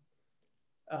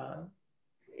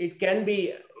 it can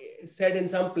be said in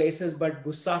some places, but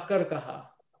gussakar kaha.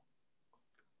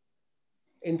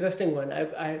 Interesting one.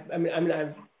 I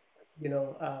mean,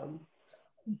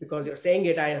 because you're saying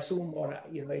it, I assume, or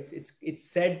it's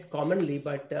said commonly,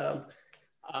 but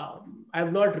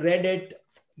I've not read it,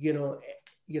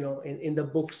 in the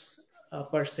books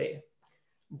per se.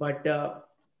 But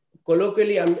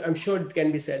colloquially, I'm sure it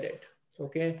can be said it.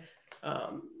 Okay,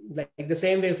 like the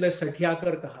same way as like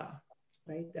satyakar kaha,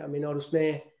 right? I mean, or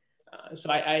usne. So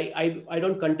I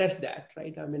don't contest that,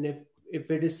 right? I mean, if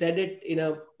it is said it in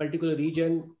a particular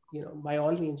region, by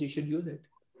all means you should use it.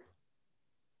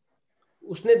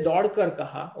 Usne daud kar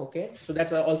kaha, okay? So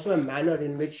that's also a manner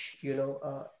in which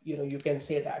you can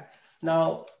say that.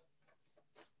 Now,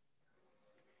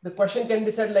 the question can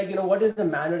be said like, what is the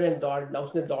manner in daud? Now,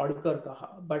 usne daud kar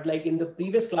kaha. But like in the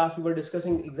previous class, we were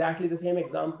discussing exactly the same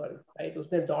example, right?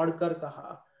 Usne daud kar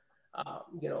kaha.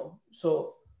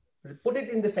 So put it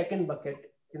in the second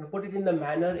bucket, put it in the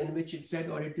manner in which it's said,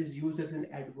 or it is used as an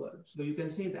adverb. So you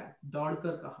can say that, daud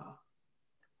kar kaha.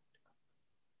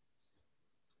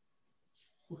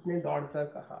 Usne daud kar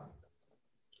kaha.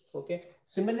 Okay.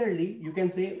 Similarly, you can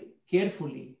say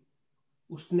carefully,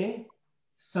 usne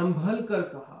संभल कर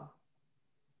कहा.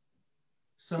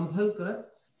 संभल कर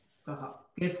कहा,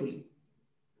 carefully.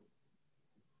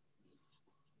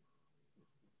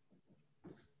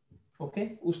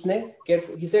 Okay, उसने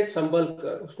carefully, he said संभल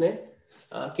कर, उसने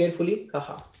carefully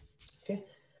कहा. Okay.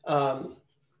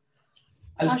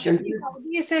 Ashu, how do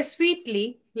you say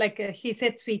sweetly? Like he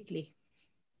said sweetly.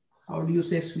 How do you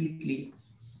say sweetly?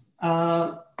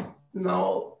 Now,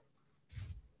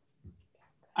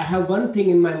 I have one thing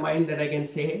in my mind that I can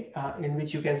say, in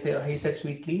which you can say, he said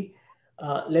sweetly.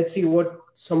 Let's see what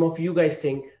some of you guys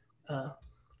think.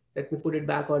 Let me put it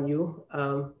back on you.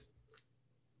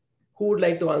 Who would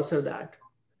like to answer that?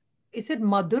 Is it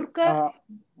madhurkar?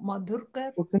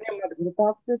 Madhurkar? उसने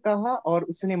मधुरता से कहा और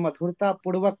उसने मधुरता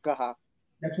पूर्वक कहा.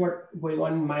 That's what going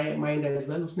on in my mind as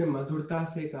well. उसने मधुरता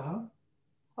से कहा.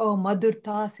 Oh,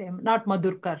 madhurta se, not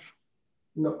madhurkar.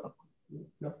 No.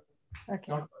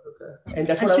 Okay. Not madhurkar. And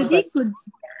that's what I was like.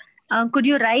 Could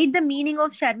you write the meaning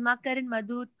of Sharmakar and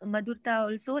Madhurta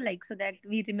also, like, so that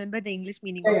we remember the English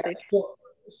meaning of it?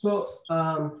 So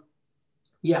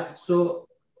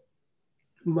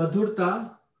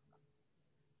Madhurta,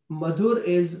 Madhur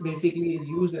is basically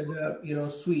used as a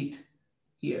sweet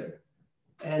here,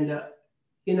 and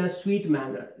in a sweet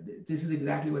manner. This is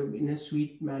exactly what in a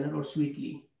sweet manner or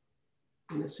sweetly,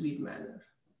 in a sweet manner.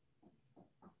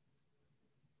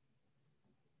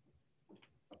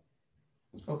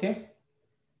 Okay.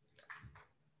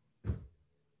 You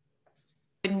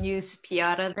can use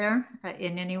piara there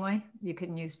in any way. You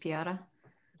can use piara.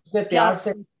 You can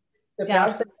say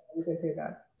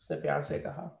that.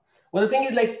 Well, the thing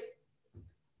is, like,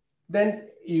 then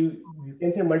you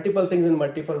can say multiple things in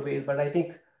multiple ways, but I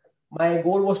think my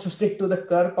goal was to stick to the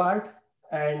kar part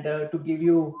and to give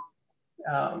you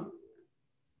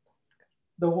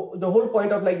the whole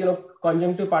point of, like,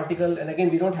 conjunctive particle. And again,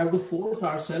 we don't have to force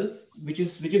ourselves, which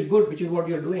is good, which is what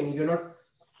you're doing. You're not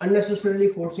unnecessarily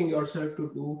forcing yourself to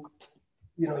do,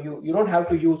 you don't have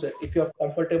to use it if you're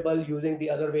comfortable using the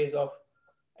other ways of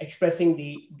expressing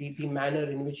the manner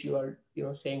in which you are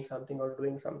saying something or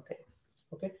doing something.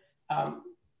 Okay.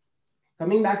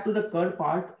 Coming back to the kar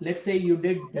part, let's say you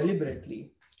did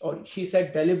deliberately, or she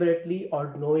said deliberately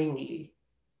or knowingly.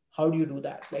 How do you do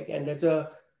that? Like, and that's a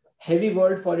heavy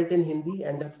word for it in Hindi,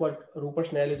 and that's what Rupert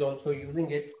Snell is also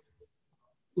using it.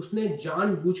 उसने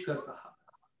जानबूझकर कहा,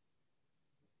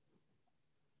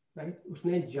 right?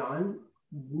 उसने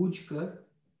जानबूझकर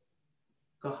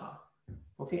कहा.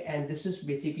 Okay, and this is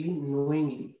basically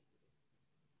knowingly.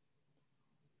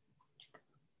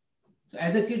 So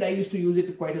as a kid, I used to use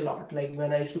it quite a lot. Like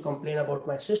when I used to complain about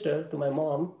my sister to my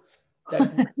mom, that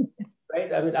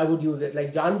right? I mean, I would use it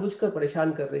like जानबूझकर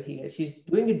परेशान कर रही है. She's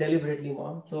doing it deliberately,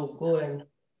 mom. So go and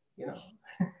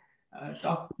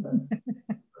talk to her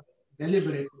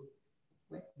deliberately,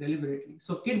 right? Deliberately.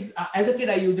 So kids, as a kid,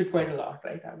 I used it quite a lot,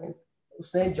 right? I mean,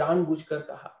 उसने जानबूझकर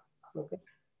कहा. Okay.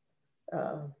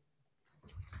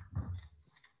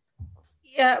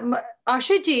 Yeah,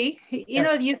 Ashu Ji,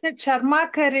 you said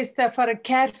Sharmakar is for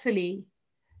carefully.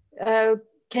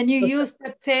 Can you use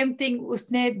that same thing?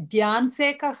 Usne dhyan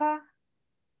se kaha?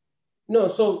 No,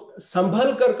 so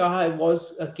संभल कर कहा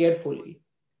was carefully.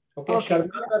 Okay,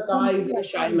 Sharma कर कहा is in a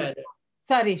shy manner.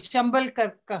 Sorry, Shambhal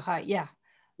कर कहा, yeah.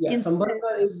 Yeah, संभल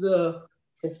कर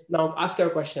is now ask your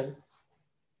question.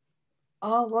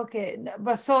 Oh, okay.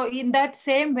 But so in that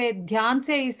same way, dhyan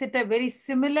se, is it a very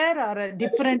similar or a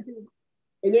different?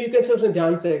 You can say उसने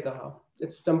ध्यान से कहा.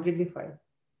 It's completely fine.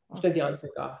 उसने ध्यान से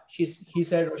कहा. He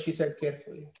said or she said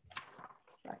carefully.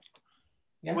 Right.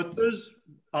 Yeah. What does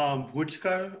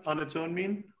bujkar on its own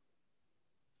mean?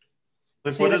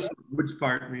 Like, what does which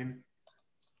part mean?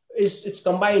 It's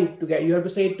combined together. You have to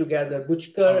say it together.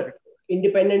 Bujkar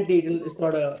independently, it's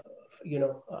not a okay.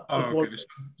 So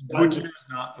bujkar is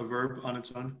not a verb on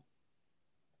its own.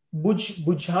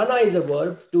 Bujhana is a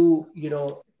verb to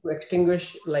to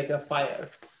extinguish like a fire.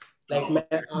 Like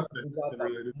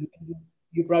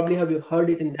you probably have heard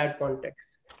it in that context.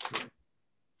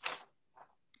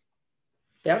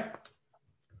 Yeah.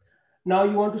 Now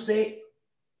you want to say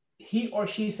he or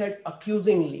she said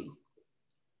accusingly.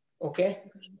 Okay.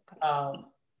 How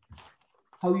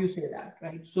you say that,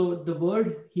 right? So the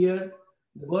verb here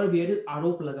is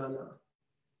arop lagana.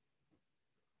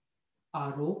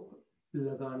 Arop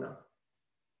lagana.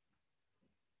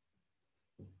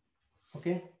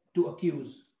 Okay, to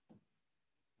accuse.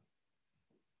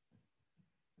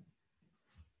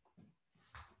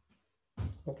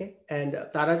 Okay, and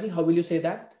Taraji, how will you say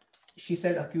that? She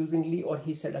said accusingly or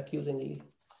he said accusingly?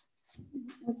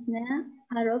 उसने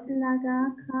आरोप लगा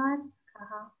कर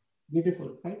कहा.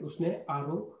 Beautiful, right? उसने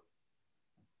आरोप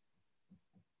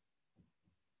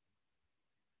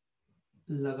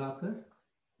लगाकर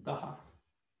कहा.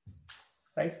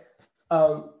 Right?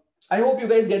 I hope you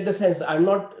guys get the sense. I'm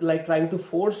not like trying to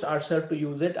force ourselves to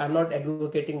use it. I'm not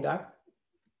advocating that.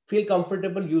 Feel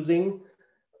comfortable using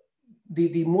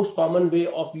the most common way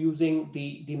of using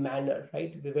the manner,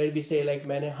 right? Where we say like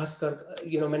मैंने हंसकर,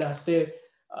 मैंने हंसते,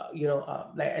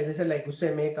 like as I said, like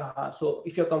गुस्से में कहा. So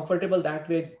if you're comfortable that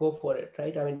way, go for it,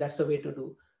 right? I mean, that's the way to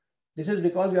do. This is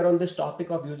because we are on this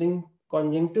topic of using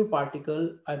conjunctive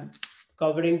particle. I'm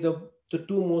covering the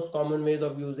two most common ways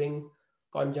of using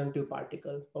conjunctive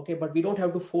particle. Okay, but we don't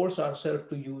have to force ourselves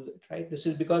to use it, right? This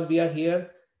is because we are here,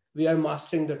 we are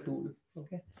mastering the tool.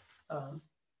 Okay.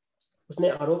 उसने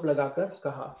आरोप लगाकर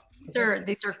कहा.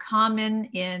 These are common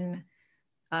in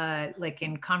like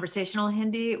in conversational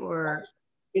Hindi or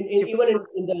even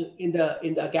in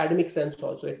the academic sense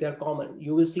also, they are common.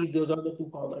 You will see those are the two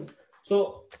common.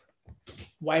 So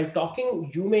while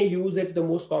talking, you may use it the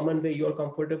most common way you're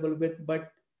comfortable with,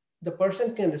 but the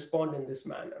person can respond in this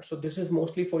manner. So this is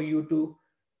mostly for you to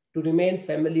remain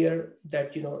familiar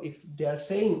that, if they are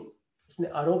saying, उसने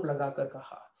आरोप लगाकर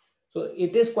कहा. So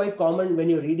it is quite common when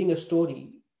you're reading a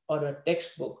story or a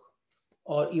textbook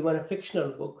or even a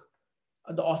fictional book,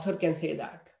 the author can say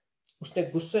that.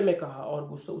 उसने गुस्से में कहा और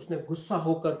उसने गुस्सा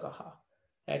होकर कहा,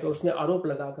 right? और उसने आरोप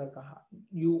लगाकर कहा.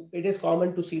 It is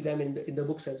common to see them in the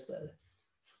books as well.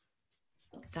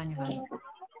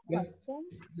 Yeah.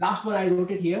 Last one I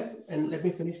wrote it here, and let me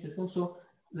finish this one. So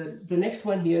the next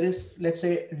one here is, let's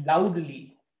say,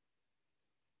 loudly.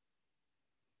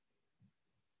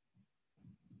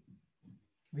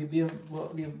 We've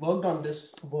worked on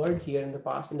this word here in the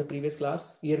past, in the previous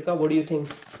class. Yirka, what do you think?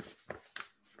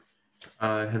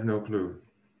 I have no clue.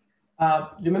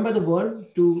 Remember the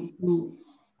word to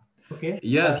okay?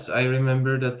 Yes, I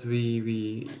remember that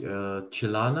we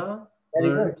chilana. Very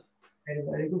good.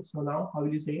 Very good. So now, how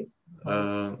will you say it?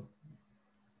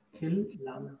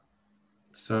 Chilana.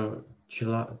 So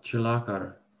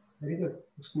chilakar. Very good.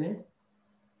 उसने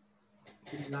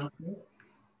चिल्लाकर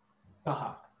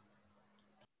कहा.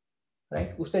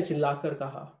 Right? उसने चिल्लाकर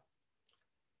कहा.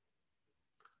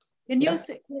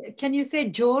 Can you say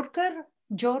जोर कर?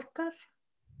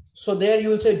 So there you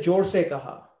will say जोर से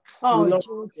कहा. Oh, not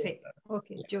जोर से.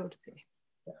 Okay, जोर से.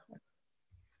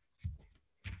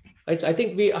 I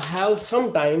think we have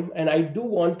some time, and I do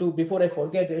want to, before I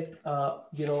forget it,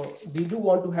 we do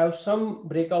want to have some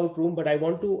breakout room, but I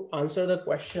want to answer the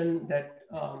question that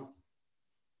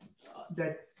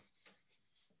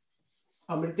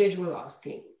Amritesh was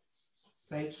asking,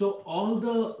 right? So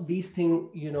all these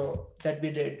things, that we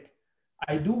did,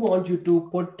 I do want you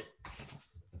to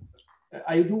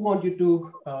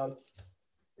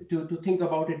think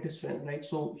about it this way, right?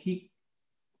 So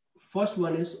first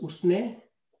one is उसने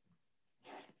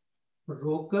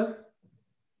रोकर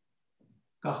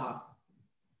कहा,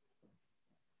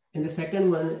 and the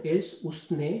second one is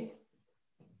उसने.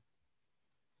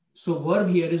 So verb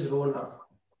here is rona,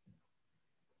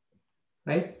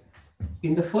 right?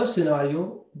 In the first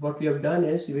scenario, what we have done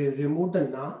is we remove the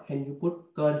na and you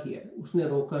put kar here. उसने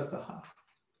रोकर कहा.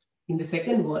 In the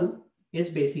second one is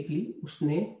basically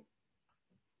उसने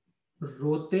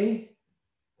रोते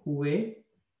हुए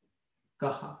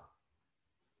कहा.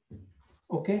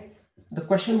 Okay. The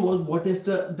question was, what is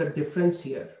the difference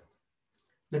here?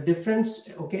 The difference,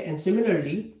 okay, and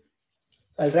similarly,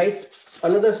 I'll write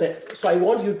another set. So I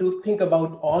want you to think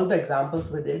about all the examples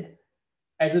we did.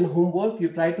 As in homework, you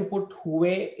try to put hue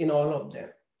in all of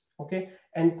them, okay,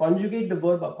 and conjugate the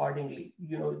verb accordingly.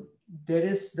 There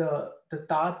is the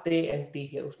ta, te, and ti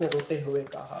here. Usne rote hue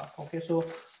kaha. Okay, so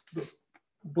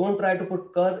don't try to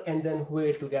put kar and then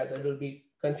hue together. It will be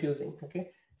confusing.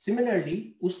 Okay.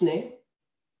 Similarly, usne.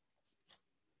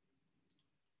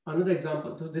 Another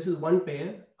example. So this is one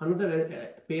pair.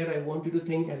 Another pair I want you to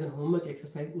think as a homework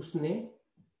exercise. उसने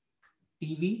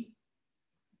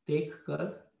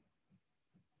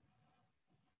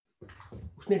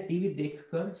TV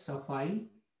देखकर सफाई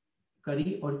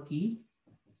करी और की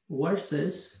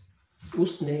versus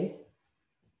उसने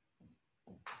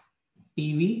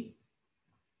TV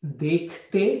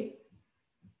देखते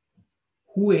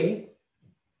हुए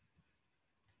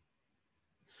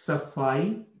सफाई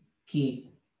की.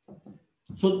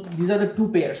 So these are the two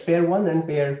pairs, pair 1 and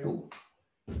pair 2.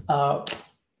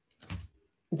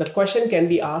 The question can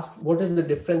be asked, what is the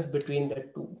difference between the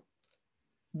two?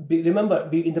 Remember,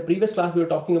 in the previous class, we were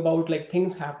talking about like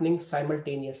things happening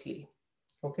simultaneously.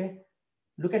 Okay.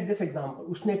 Look at this example.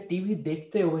 उसने TV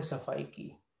देखते हुए सफाई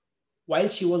की. While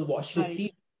she was watching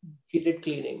TV, she did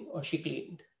cleaning or she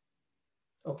cleaned.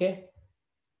 Okay.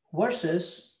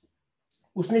 Versus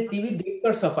उसने TV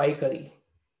देखकर सफाई करी.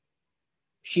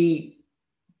 She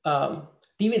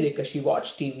TV देखकर, she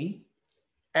watched TV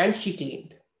and she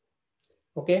cleaned.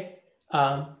 Okay.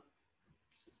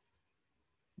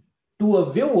 To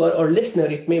a viewer or listener,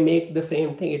 it may make the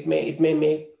same thing. It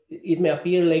may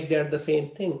appear like they're the same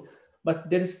thing, but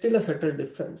there is still a subtle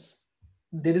difference.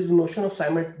 There is a notion of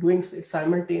doing it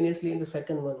simultaneously in the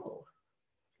second one more.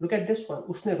 Look at this one.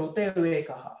 उसने रोते हुए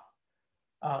कहा.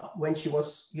 When she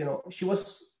was, she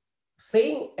was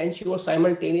saying and she was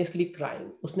simultaneously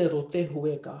crying. उसने रोते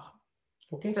हुए कहा.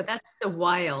 Okay. So that's the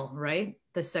while, right?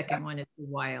 The second one is the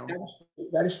while.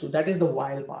 That is true. That is the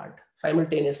while part,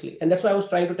 simultaneously. And that's why I was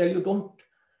trying to tell you, don't,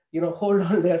 hold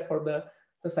on there for the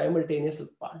simultaneous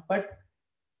part. But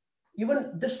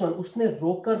even this one, उसने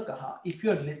रोकर कहा, if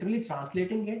you are literally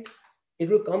translating it, it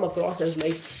will come across as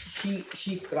like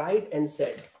she cried and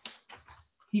said.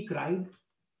 He cried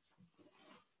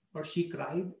or she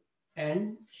cried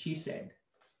and she said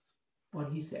or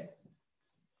he said.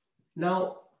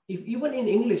 Now, if even in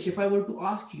English, if I were to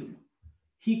ask you,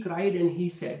 he cried and he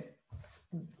said,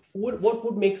 what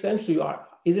would make sense to you?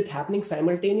 Is it happening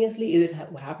simultaneously? Is it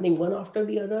happening one after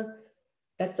the other?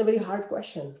 That's a very hard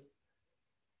question,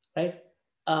 right?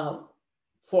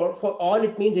 For all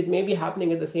it means, it may be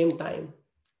happening at the same time,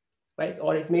 right?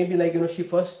 Or it may be like, he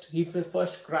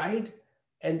first cried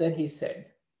and then he said,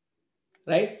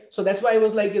 right? So that's why I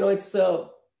was like,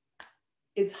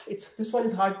 it's this one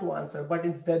is hard to answer, but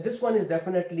this one is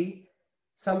definitely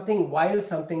something while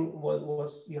something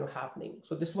was happening.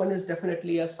 So this one is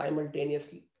definitely a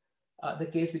simultaneously the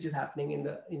case which is happening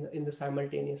in the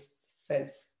simultaneous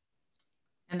sense.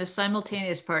 And the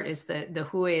simultaneous part is the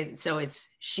hue. So it's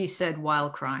she said while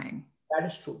crying. That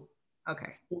is true.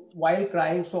 Okay. While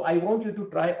crying. So I want you to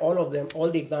try all of them, all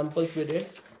the examples we did.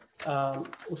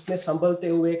 उसने संभलते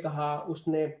हुए कहा,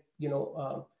 उसने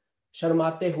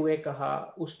शर्माते हुए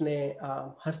कहा, उसने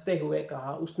हंसते हुए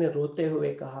कहा, उसने रोते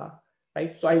हुए कहा,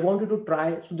 right? So I want you to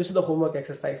try. So this is the homework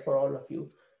exercise for all of you.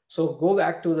 So go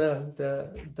back to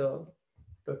the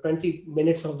 20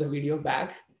 minutes of the video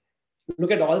back.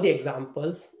 Look at all the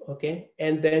examples, okay?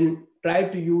 And then try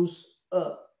to use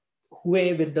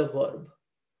hue with the verb,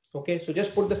 okay? So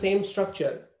just put the same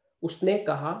structure, उसने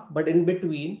कहा, but in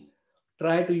between,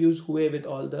 try to use hue with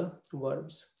all the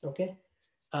verbs. Okay.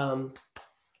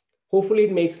 Hopefully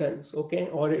it makes sense. Okay.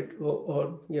 Or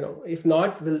if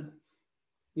not,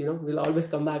 we'll always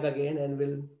come back again and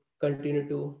we'll continue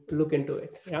to look into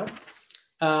it. Yeah.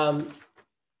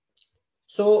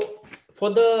 So for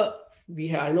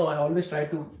I know I always try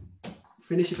to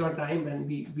finish it on time and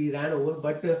we ran over,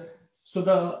 but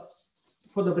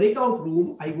for the breakout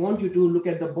room, I want you to look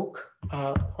at the book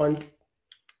on,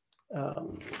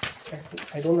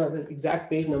 I don't know the exact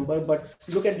page number, but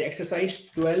look at the exercise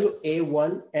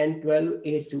 12A1 and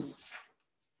 12A2.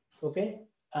 Okay.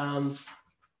 And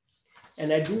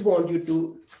I do want you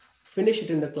to finish it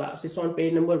in the class. It's on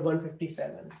page number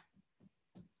 157.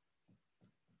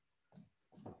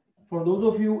 For those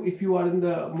of you, if you are in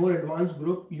the more advanced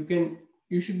group,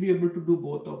 you should be able to do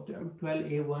both of them,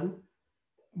 12A1.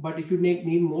 But if you need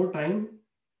more time,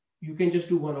 you can just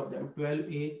do one of them,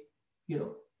 12A,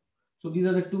 So these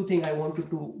are the two things I want you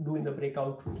to do in the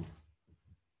breakout room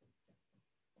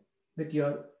with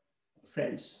your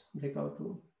friends, breakout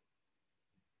room.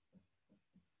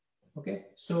 Okay,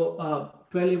 so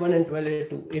 12A1 and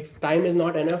 12A2. If time is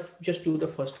not enough, just do the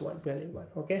first one,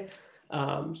 12A1. Okay,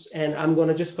 and I'm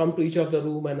gonna just come to each of the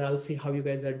room and I'll see how you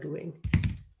guys are doing.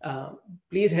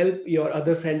 Please help your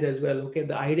other friends as well. Okay,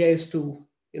 the idea is to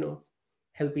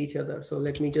help each other. So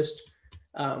let me just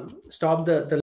stop the